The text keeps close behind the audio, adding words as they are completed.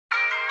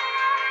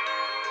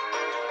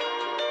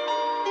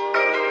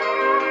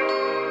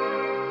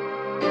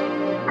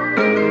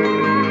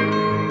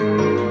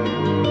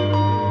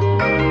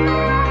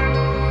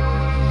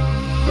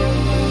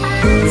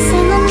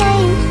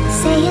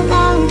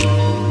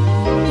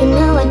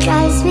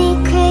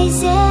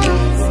hazy.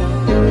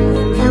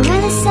 Now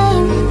we're the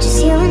same,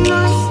 just you and I.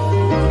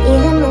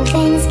 Even when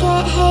things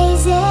get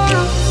hazy,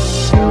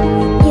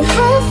 you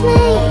have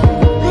me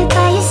right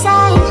by your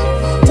side.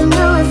 Don't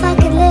know if I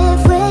could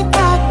live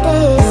without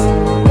this.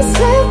 This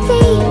will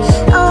be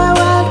our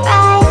world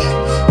right,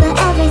 but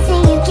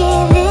everything you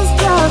give is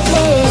pure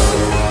bliss.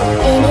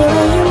 Any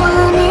way you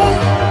want it,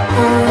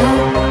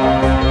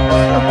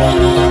 oh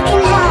baby you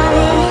can have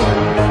it.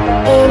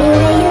 Any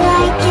way you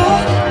like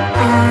it,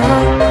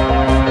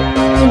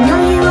 you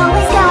know you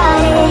always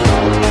got it.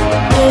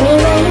 Any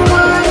way you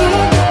want it,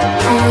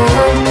 oh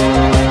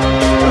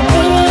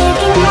baby you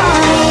can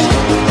have it.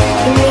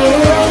 Any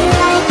way you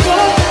like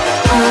it,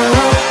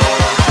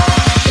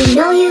 you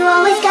know you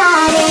always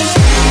got it.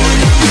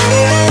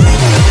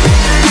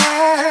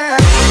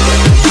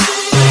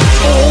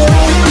 Any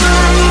way you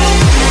want it,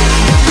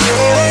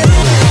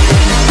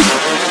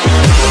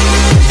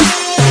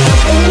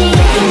 baby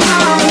you can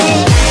have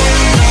it.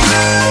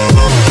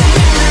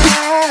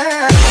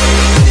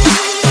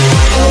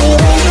 Any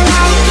way you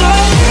like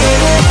it,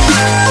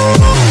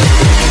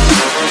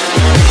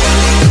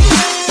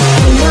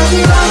 you know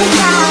you always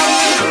got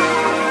it.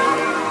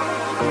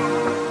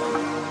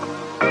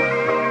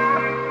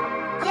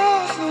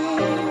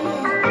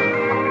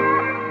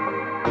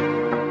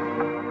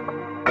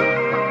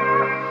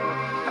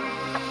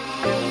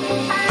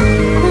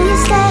 Will you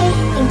stay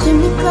and keep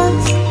me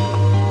close?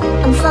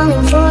 I'm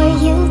falling for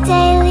you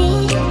daily.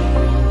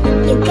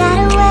 You got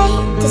a way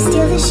to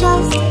steal the show.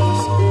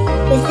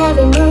 With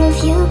every move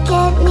you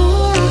get me